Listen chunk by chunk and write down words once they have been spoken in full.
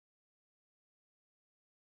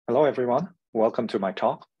Hello, everyone. Welcome to my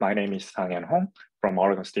talk. My name is Sanghyun from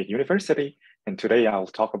Oregon State University, and today I'll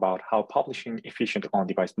talk about how publishing efficient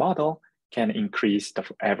on-device model can increase the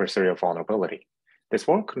adversarial vulnerability. This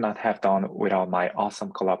work could not have done without my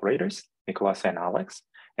awesome collaborators, Nicholas and Alex,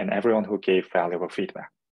 and everyone who gave valuable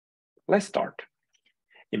feedback. Let's start.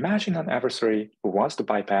 Imagine an adversary who wants to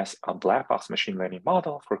bypass a black box machine learning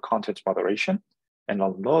model for content moderation and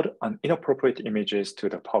upload inappropriate images to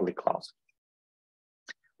the public cloud.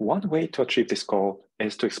 One way to achieve this goal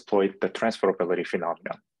is to exploit the transferability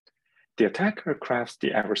phenomenon. The attacker crafts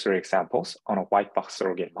the adversary examples on a white box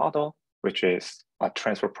surrogate model, which is a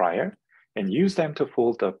transfer prior, and use them to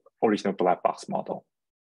fool the original black box model.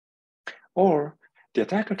 Or the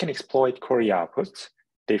attacker can exploit query outputs.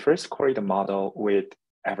 They first query the model with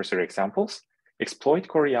adversary examples, exploit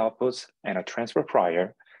query outputs and a transfer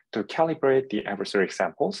prior to calibrate the adversary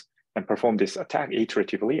examples and perform this attack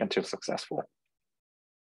iteratively until successful.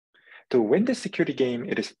 To win this security game,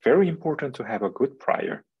 it is very important to have a good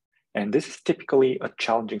prior, and this is typically a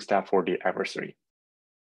challenging step for the adversary.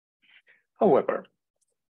 However,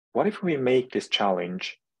 what if we make this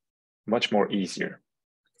challenge much more easier?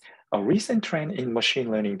 A recent trend in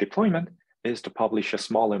machine learning deployment is to publish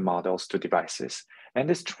smaller models to devices, and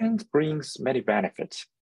this trend brings many benefits,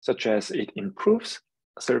 such as it improves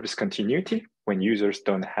service continuity when users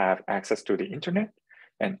don't have access to the internet,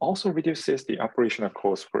 and also reduces the operational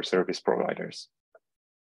costs for service providers.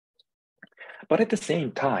 But at the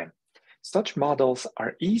same time, such models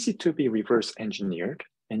are easy to be reverse engineered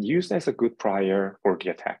and used as a good prior for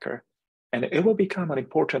the attacker. And it will become an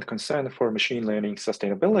important concern for machine learning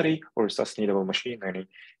sustainability or sustainable machine learning,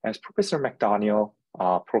 as Professor McDaniel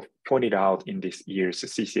pointed out in this year's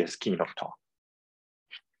CCS keynote talk.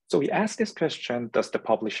 So we asked this question, does the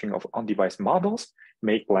publishing of on-device models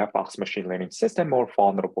make black box machine learning system more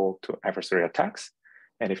vulnerable to adversary attacks?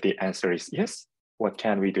 And if the answer is yes, what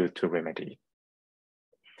can we do to remedy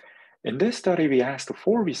it? In this study, we asked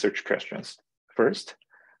 4 research questions. First,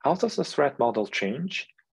 how does the threat model change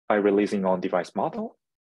by releasing on-device model?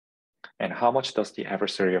 And how much does the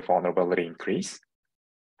adversarial vulnerability increase?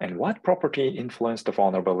 And what property influence the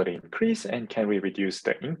vulnerability increase, and can we reduce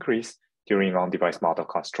the increase during on-device model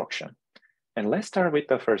construction? And let's start with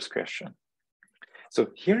the first question. So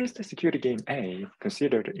here is the security game A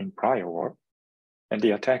considered in prior work, and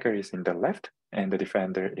the attacker is in the left and the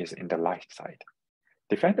defender is in the right side.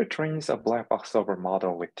 Defender trains a black box server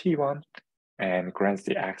model with T1 and grants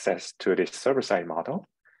the access to this server-side model.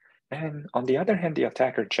 And on the other hand, the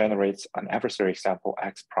attacker generates an adversary example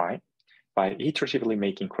X prime by iteratively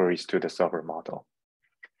making queries to the server model.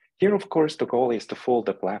 Here, of course, the goal is to fool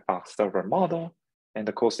the black box server model, and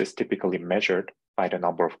the cost is typically measured by the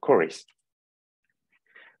number of queries.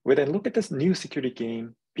 We then look at this new security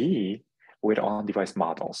game B with on-device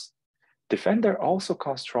models. Defender also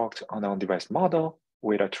constructs an on-device model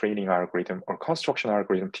with a training algorithm or construction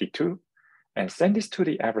algorithm T2 and send this to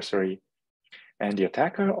the adversary. And the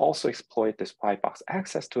attacker also exploits this white box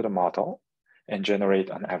access to the model and generate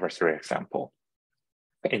an adversary example.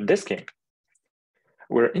 In this game,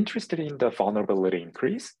 we're interested in the vulnerability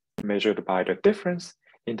increase measured by the difference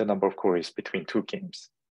in the number of queries between 2 games.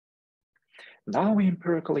 Now we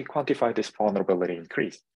empirically quantify this vulnerability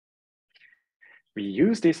increase. We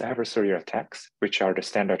use these adversarial attacks, which are the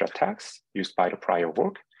standard attacks used by the prior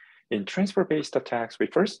work. In transfer-based attacks, we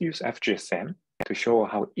first use FGSM to show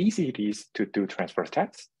how easy it is to do transfer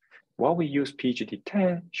attacks, while we use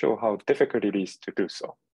PGD10 show how difficult it is to do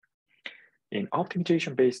so. In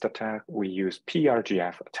optimization-based attack, we use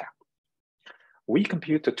PRGF attack. We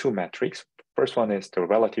compute the 2 metrics. First one is the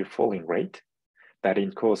relative fooling rate that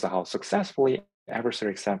encodes how successfully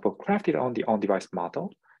adversary example crafted on the on-device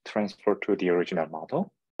model transferred to the original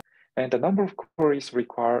model, and the number of queries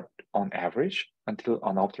required on average until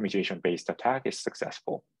an optimization-based attack is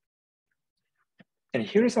successful. And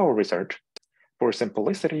here is our result. For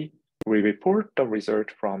simplicity, we report the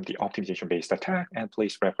result from the optimization-based attack, and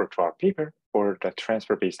please refer to our paper for the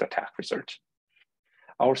transfer-based attack result.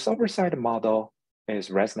 Our server-side model is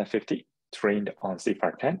ResNet50, trained on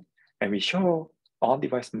CFAR10, and we show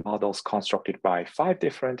on-device models constructed by 5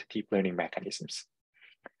 different deep learning mechanisms.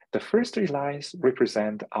 The first 3 lines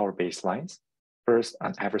represent our baselines. First,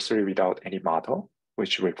 an adversary without any model,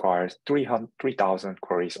 which requires 3,000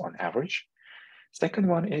 queries on average. Second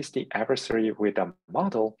one is the adversary with a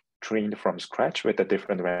model trained from scratch with a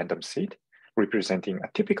different random seed, representing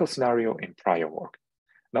a typical scenario in prior work.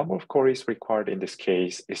 Number of queries required in this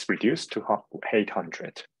case is reduced to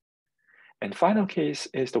 800. And final case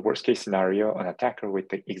is the worst case scenario, an attacker with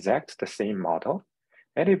the same model,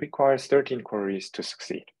 and it requires 13 queries to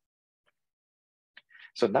succeed.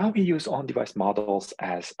 So now we use on-device models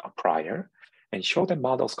as a prior and show that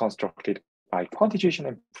models constructed by quantization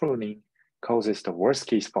and pruning causes the worst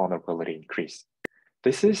case vulnerability increase.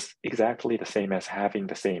 This is exactly the same as having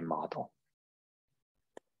the same model.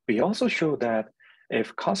 We also show that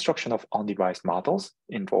if construction of on-device models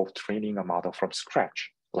involve training a model from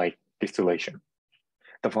scratch, like distillation,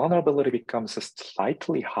 the vulnerability becomes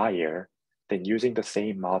slightly higher than using the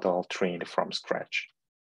same model trained from scratch.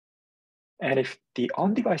 And if the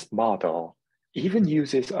on-device model even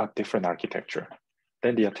uses a different architecture,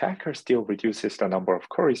 then the attacker still reduces the number of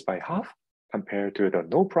queries by half compared to the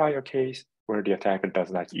no prior case where the attacker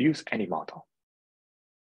does not use any model.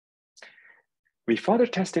 We further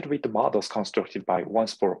tested with the models constructed by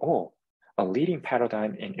Once for All, a leading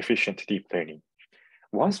paradigm in efficient deep learning.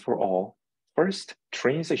 Once for All first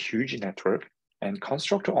trains a huge network and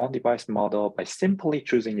constructs an on-device model by simply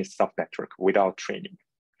choosing its subnetwork without training.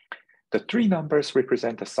 The three numbers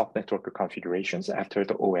represent the subnetwork configurations after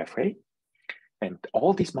the OFA, and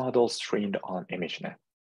all these models trained on ImageNet.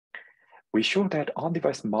 We show that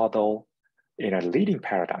on-device model in a leading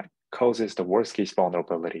paradigm causes the worst case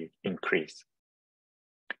vulnerability increase.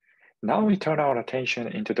 Now we turn our attention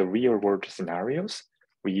into the real world scenarios.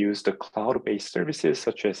 We use the cloud-based services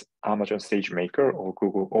such as Amazon SageMaker or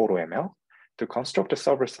Google AutoML to construct the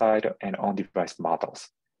server-side and on-device models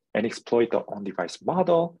and exploit the on-device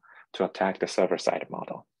model to attack the server-side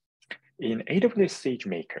model. In AWS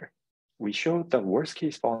SageMaker, we showed the worst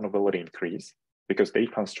case vulnerability increase because they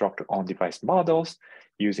construct on-device models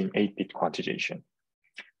using 8-bit quantization.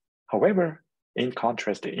 However, in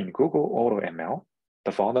contrast, in Google AutoML,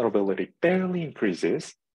 the vulnerability barely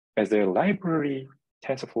increases as their library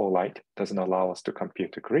TensorFlow Lite doesn't allow us to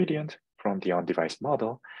compute the gradient from the on-device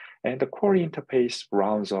model, and the query interface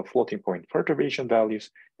rounds off floating point perturbation values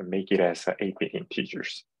and make it as 8-bit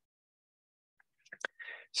integers.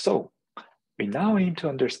 So we now aim to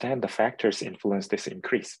understand the factors influence this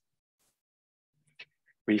increase.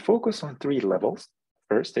 We focus on three levels.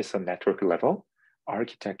 First is a network level,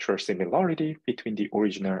 architecture similarity between the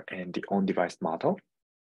original and the on-device model,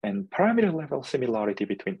 and parameter level similarity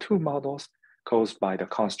between two models caused by the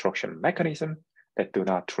construction mechanism that do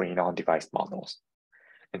not train on-device models.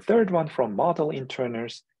 And third one from model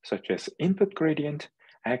internals such as input gradient,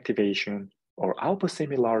 activation, or output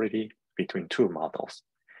similarity between two models.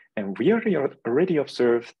 And we already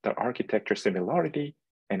observed the architecture similarity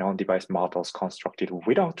and on-device models constructed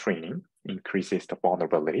without training increases the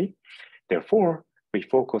vulnerability. Therefore, we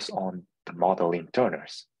focus on the model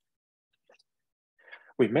internals.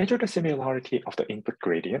 We measure the similarity of the input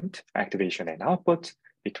gradient, activation, and output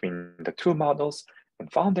between the two models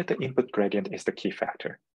and found that the input gradient is the key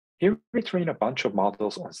factor. Here we train a bunch of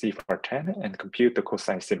models on CFAR10 and compute the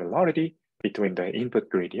cosine similarity between the input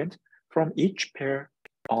gradient from each pair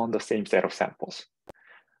on the same set of samples.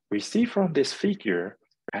 We see from this figure,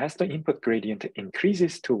 as the input gradient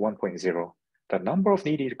increases to 1.0, the number of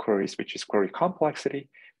needed queries, which is query complexity,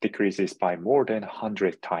 decreases by more than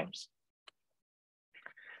 100 times.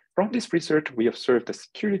 From this research, we observed the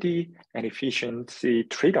security and efficiency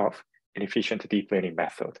trade-off in efficient deep learning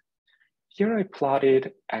method. Here I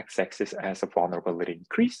plotted x-axis as a vulnerability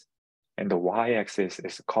increase, and the y-axis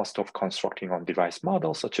is the cost of constructing on-device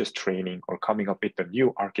models such as training or coming up with a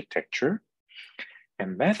new architecture.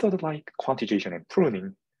 And methods like quantization and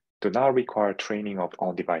pruning do not require training of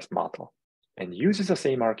on-device model and uses the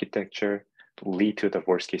same architecture to lead to the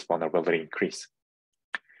worst-case vulnerability increase.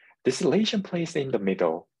 Distillation plays in the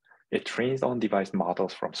middle. It trains on-device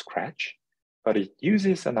models from scratch, but it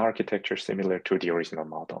uses an architecture similar to the original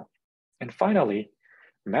model. And finally,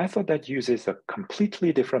 method that uses a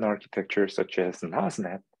completely different architecture such as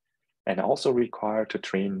NASNet and also require to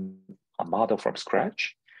train a model from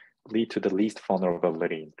scratch lead to the least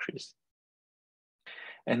vulnerability increase.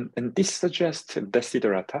 And this suggests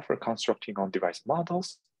desiderata for constructing on-device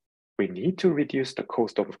models. We need to reduce the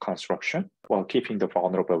cost of construction while keeping the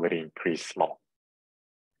vulnerability increase small.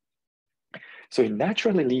 So it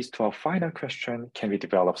naturally leads to our final question, can we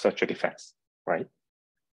develop such a defense, right?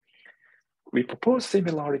 We propose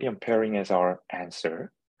similarity unpairing as our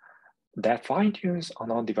answer that fine-tunes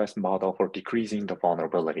an on-device model for decreasing the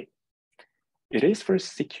vulnerability. It is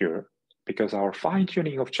first secure because our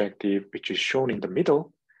fine-tuning objective, which is shown in the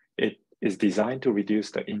middle, it is designed to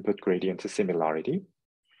reduce the input gradient similarity.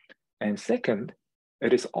 And second,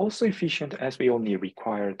 it is also efficient as we only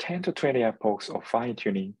require 10 to 20 epochs of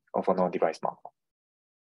fine-tuning of an on-device model.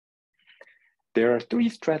 There are three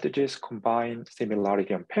strategies combine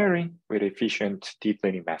similarity unpairing with efficient deep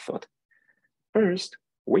learning method. First,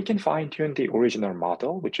 we can fine-tune the original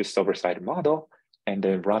model, which is server-side model, and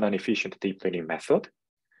then run an efficient deep learning method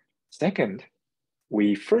Second,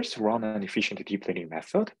 we first run an efficient deep learning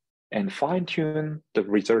method and fine-tune the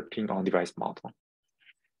resulting on-device model.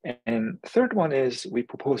 And third one is we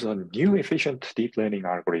propose a new efficient deep learning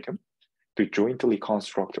algorithm to jointly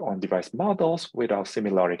construct on-device models without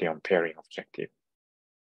similarity unpairing objective.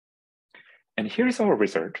 And here's our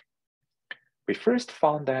result. We first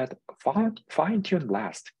found that fine-tune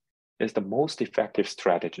last is the most effective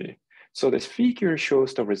strategy. So this figure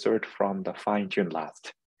shows the result from the fine-tune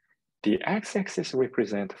last. The x-axis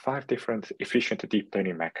represents 5 different efficient deep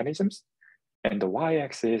learning mechanisms, and the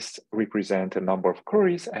y-axis represents the number of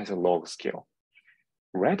queries as a log scale.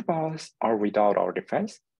 Red bars are without our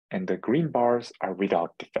defense, and the green bars are with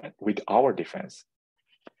our defense.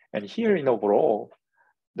 And here in overall,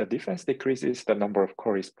 the defense decreases the number of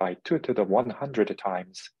queries by 2 to the 100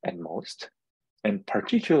 times at most. And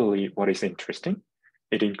particularly what is interesting,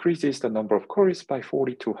 it increases the number of queries by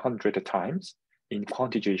 40 to 100 times in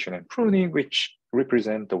quantization and pruning, which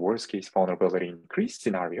represent the worst case vulnerability increase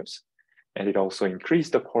scenarios. And it also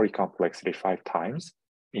increased the query complexity 5 times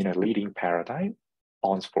in a leading paradigm,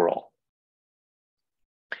 once for all.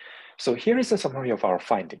 So here is a summary of our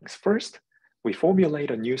findings. First, we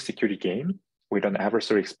formulate a new security game with an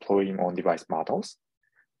adversary exploiting on-device models.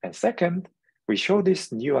 And second, we show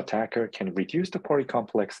this new attacker can reduce the query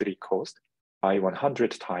complexity cost by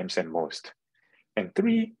 100 times at most. And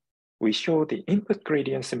 3, we show the input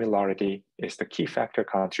gradient similarity is the key factor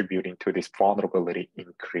contributing to this vulnerability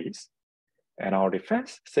increase. And our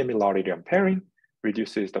defense, similarity unpairing,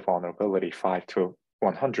 reduces the vulnerability 5 to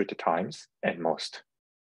 100 times at most.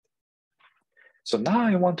 So now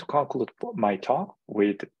I want to conclude my talk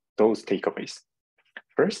with those takeaways.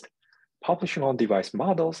 First, publishing on-device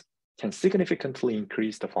models can significantly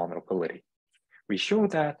increase the vulnerability. We show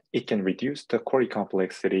that it can reduce the query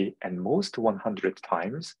complexity at most 100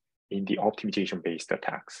 times in the optimization-based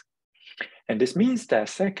attacks. And this means that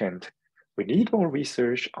second, we need more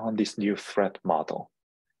research on this new threat model.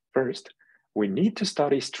 First, we need to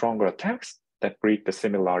study stronger attacks that break the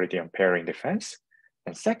similarity unpairing defense.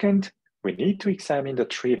 And second, we need to examine the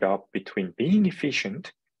trade-off between being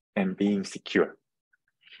efficient and being secure.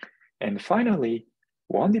 And finally,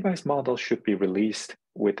 on-device models should be released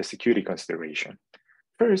with the security consideration.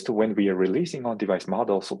 First, when we are releasing on-device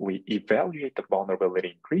models, we evaluate the vulnerability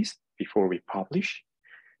increase before we publish.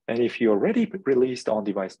 And if you already released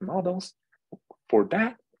on-device models, for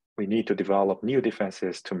that, we need to develop new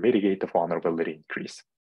defenses to mitigate the vulnerability increase.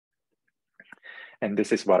 And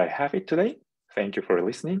this is what I have it today. Thank you for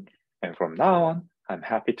listening. And from now on, I'm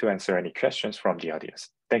happy to answer any questions from the audience.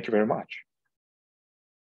 Thank you very much.